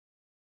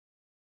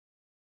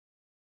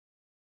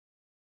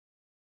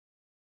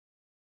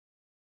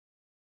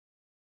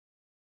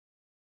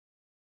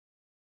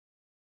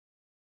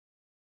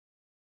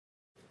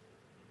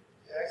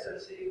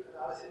Excellency,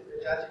 Kunalasit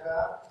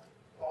Vijayajiva,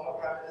 former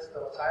Prime Minister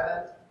of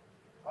Thailand,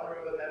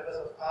 honorable members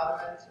of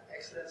Parliament,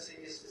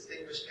 Excellencies,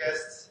 distinguished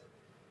guests,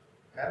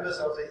 members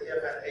of the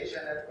EFN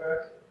Asia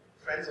Network,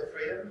 friends of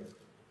freedom,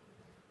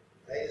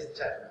 ladies and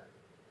gentlemen.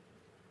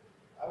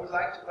 I would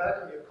like to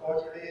welcome you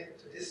cordially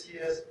to this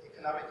year's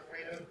Economic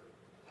Freedom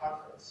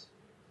Conference.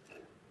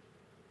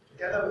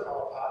 Together with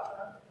our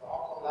partner, the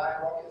Hong Kong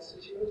Lion Rock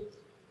Institute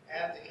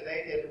and the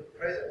Canadian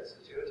Fraser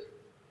Institute,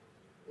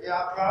 we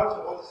are proud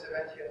to hold this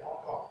event here in Hong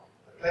Kong,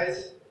 a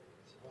place,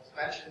 as was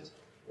mentioned,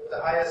 with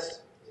the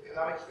highest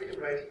economic freedom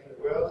rating in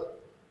the world.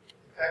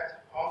 In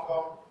fact, Hong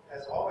Kong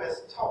has always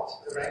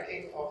topped the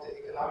ranking of the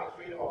Economic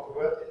Freedom of the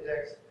World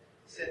Index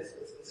since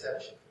its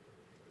inception.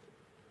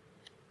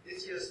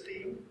 This year's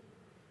theme,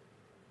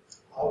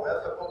 How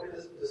Welfare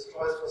Populism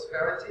Destroys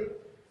Prosperity,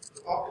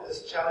 the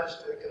populist challenge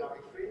to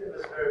economic freedom,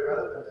 is very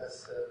relevant,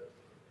 as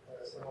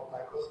some of my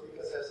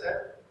co-speakers have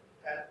said,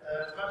 and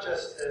not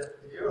just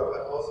in Europe,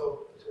 but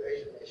also to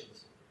Asian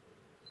nations.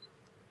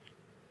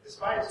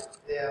 Despite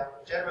their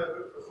general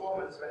good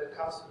performance when it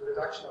comes to the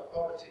reduction of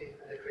poverty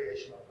and the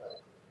creation of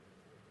wealth.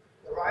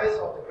 The rise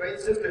of the great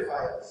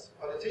simplifiers,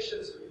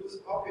 politicians who use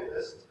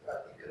populist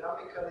but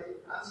economically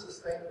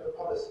unsustainable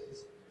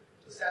policies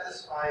to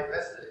satisfy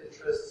vested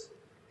interests,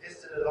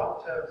 is in the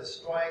long term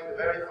destroying the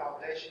very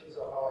foundations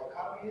of our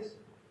economies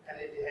and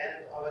in the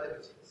end our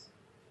liberties.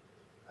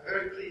 I'm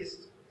very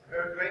pleased and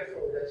very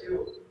grateful that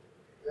you,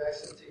 Your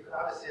Excellency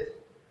Kunalasit,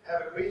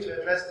 have agreed to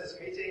address this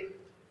meeting.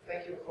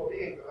 Thank you for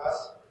being with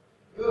us.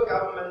 Your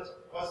government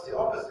was the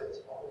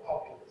opposite of a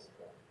populist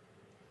one.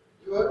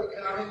 Your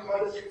economic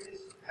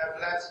policies have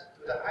led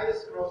to the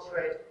highest growth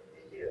rate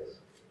in years.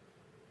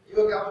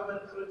 Your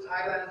government pulled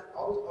Thailand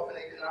out of an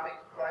economic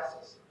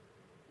crisis.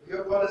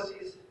 Your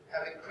policies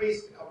have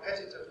increased the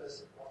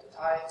competitiveness of the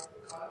Thai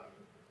economy,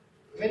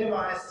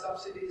 minimized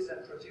subsidies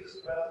and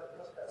produced wealth and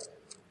prosperity.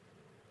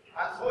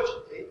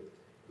 Unfortunately,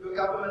 your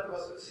government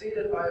was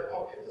succeeded by a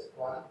populist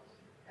one,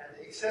 and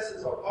the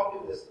excesses of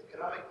populist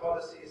economic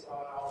policies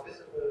are now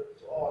visible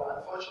to all.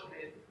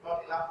 Unfortunately,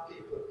 not enough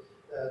people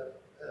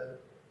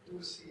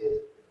do see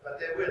it, but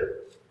they will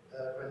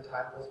when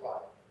time goes by.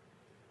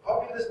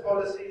 Populist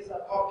policies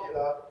are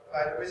popular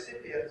by the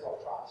recipients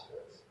of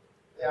transfers.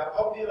 They are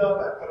popular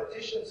by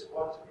politicians who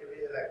want to be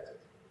re-elected.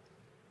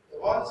 The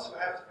ones who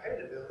have to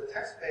pay the bill, the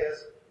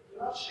taxpayers, do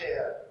not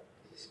share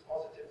these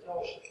positive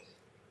notions.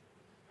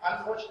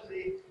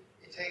 Unfortunately,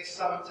 it takes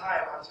some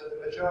time until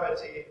the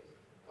majority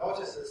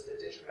notices the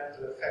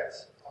detrimental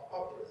effects of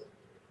populism.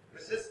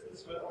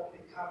 Resistance will only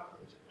come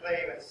into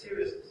play when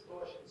serious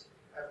distortions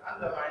have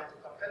undermined the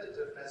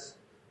competitiveness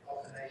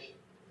of the nation,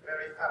 the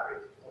very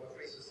fabric of a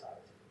free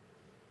society.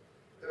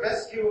 The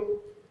rescue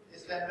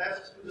is then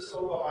left to the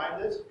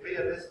sober-minded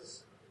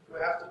realists who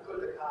have to pull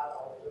the cart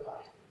out of the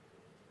mud.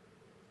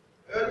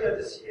 Earlier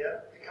this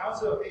year, the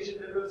Council of Asian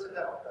Liberals and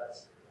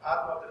Democrats,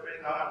 partner of the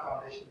Friedrich Naumann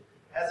Foundation,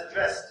 has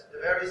addressed the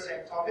very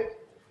same topic,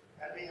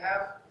 and we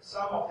have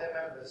some of their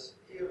members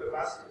here with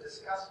us to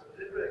discuss with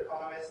liberal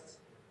economists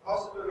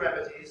possible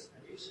remedies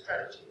and new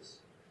strategies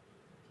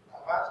to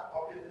combat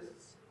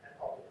populists and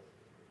populism.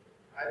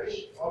 I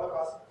wish all of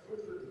us a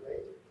fruitful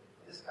debate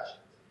and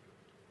discussions.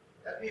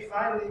 Let me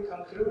finally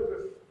conclude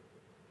with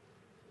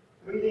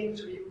reading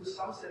to you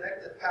some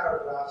selected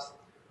paragraphs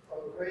from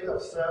a great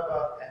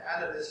observer and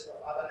analyst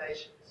of other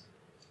nations.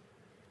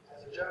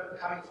 As a German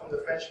coming from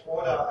the French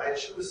border, I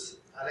choose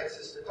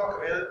Alexis de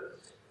Tocqueville,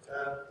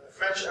 a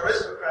French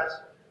aristocrat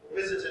who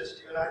visited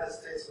the United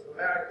States of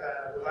America,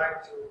 and I would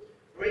like to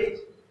read,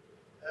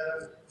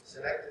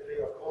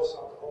 selectively of course,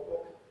 not the whole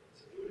book.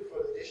 It's a beautiful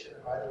edition,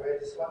 by the way,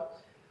 this one.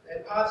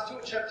 In part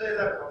 2, chapter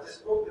 11 of this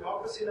book,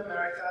 Democracy in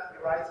America,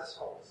 he writes as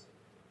follows.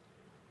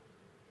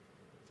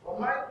 One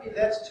might be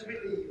led to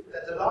believe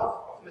that the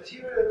love of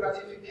material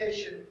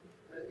gratification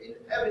will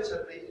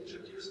inevitably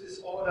introduce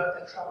disorder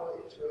and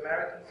trouble into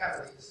American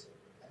families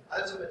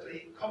and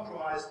ultimately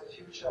compromise the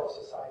future of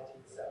society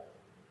itself.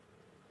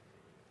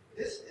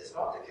 This is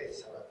not the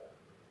case, however.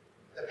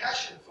 The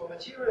passion for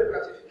material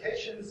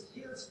gratifications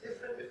yields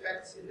different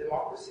effects in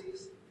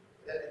democracies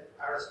than in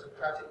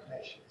aristocratic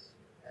nations.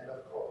 End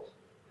of quote.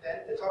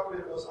 Then de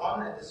Tocqueville goes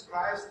on and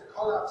describes the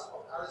collapse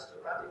of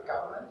aristocratic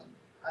government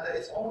under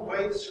its own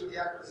weight through the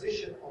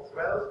acquisition of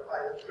wealth by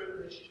a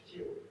privileged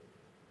few.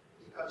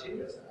 He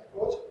continues, and I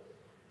quote,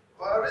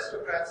 for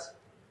aristocrats,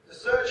 the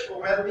search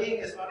for well-being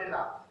is not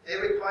enough. They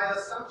require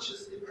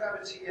sumptuous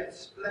depravity and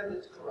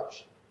splendid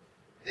corruption.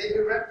 They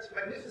erect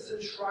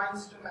magnificent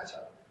shrines to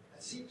matter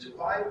and seek to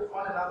vie with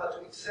one another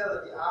to excel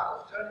in the art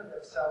of turning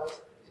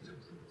themselves into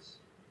brutes.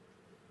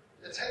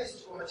 The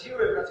taste for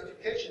material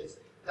gratifications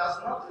does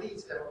not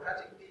lead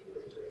democratic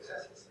people into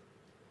excesses.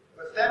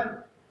 With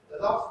them,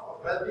 the love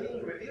of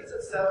well-being reveals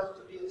itself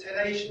to be a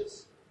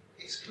tenacious,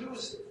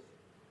 exclusive,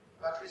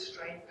 but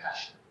restrained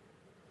passion.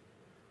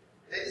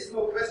 There is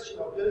no question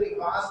of building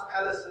vast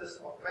palaces,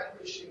 of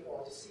vanquishing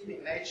or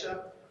deceiving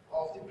nature,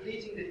 of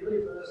depleting the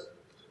universe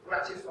to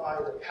gratify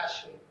the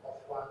passion of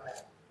one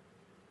man.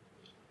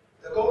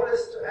 The goal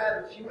is to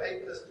add a few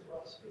acres to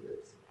one's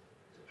fields,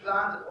 to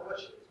plant an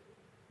orchard,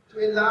 to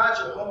enlarge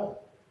a home,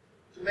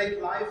 to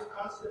make life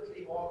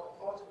constantly more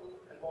comfortable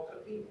and more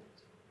convenient,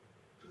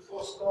 to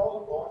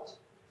forestall want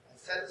and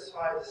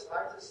satisfy the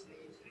slightest need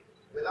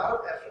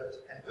without effort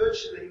and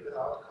virtually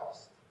without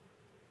cost.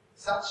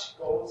 Such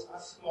goals are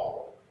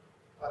small,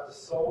 but the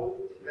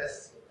soul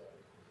invests in them.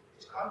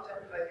 It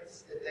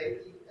contemplates the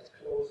daily at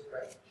close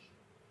range.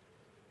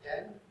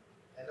 Then,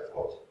 end of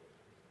quote.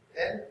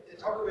 Then, de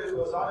Tocqueville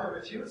goes on and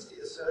refutes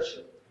the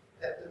assertion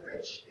that the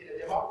rich in a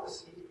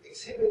democracy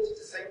exhibit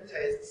the same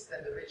tastes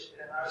than the rich in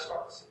an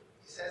aristocracy.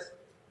 He says,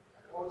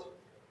 I quote,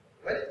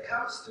 "When it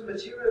comes to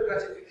material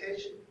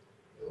gratification,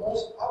 the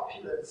most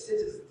opulent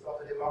citizens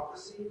of a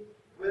democracy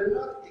will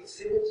not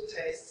exhibit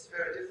tastes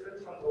very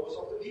different from those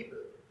of the people,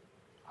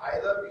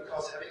 either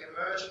because having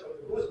emerged from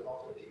the bosom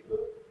of the people,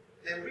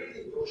 they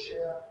really do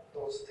share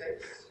those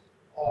tastes,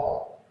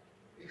 or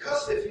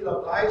because they feel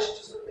obliged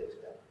to submit to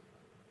them.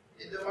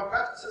 In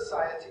democratic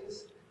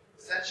societies,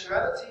 the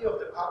sensuality of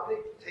the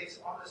public takes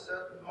on a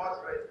certain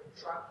moderate and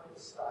tranquil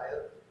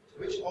style to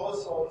which all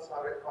souls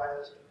are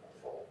required to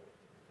conform."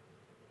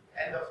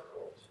 End of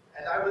quote.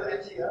 And I will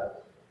end here.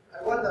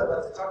 I wonder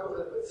what de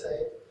Tocqueville would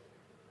say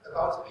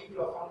about the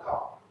people of Hong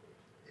Kong,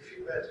 if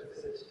you were to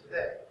visit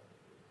today.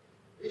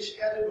 Which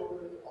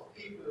category of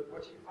people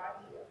would you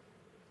find here?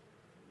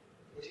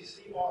 Would you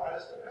see more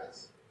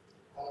aristocrats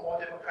or more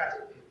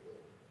democratic people?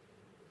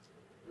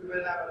 We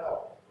will never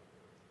know.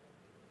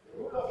 The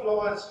rule of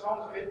law and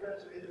strong commitment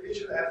to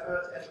individual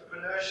effort,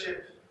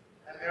 entrepreneurship,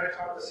 and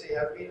meritocracy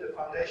have been the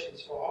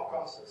foundations for Hong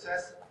Kong's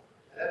success,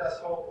 and let us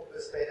hope it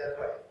will stay that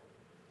way.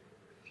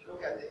 If you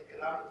look at the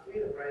economic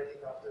freedom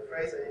rating of the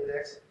Fraser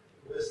Index,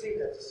 you will see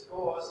that the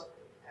scores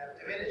have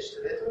diminished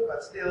a little,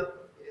 but still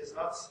it is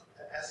not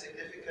as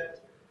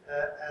significant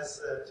as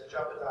to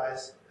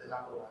jeopardize the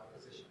 #1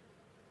 position.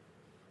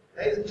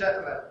 Ladies and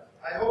gentlemen,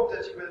 I hope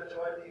that you will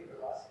enjoy being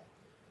with us.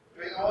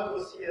 During all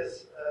those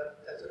years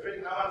that the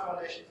Friedrich Naumann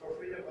Foundation for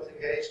Freedom was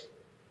engaged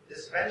in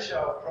this venture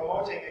of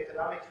promoting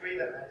economic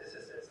freedom, and this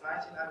is since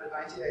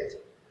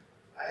 1998,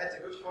 I had the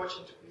good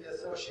fortune to be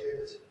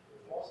associated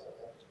with most of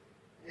them.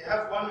 We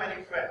have won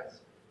many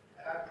friends,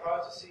 and I'm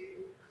proud to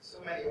see so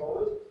many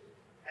old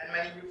and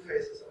many new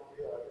faces among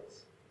the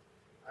audience.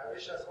 I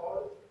wish us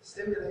all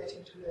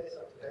stimulating 2 days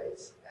of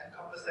debates and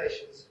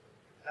conversations,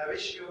 and I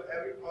wish you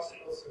every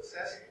possible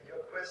success in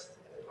your quest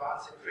in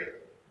advancing freedom.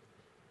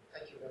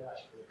 Thank you very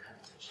much for your kind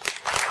attention.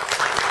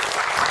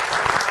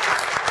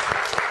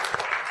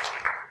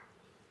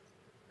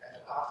 And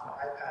apart from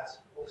iPads,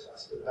 books are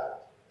still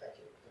valid.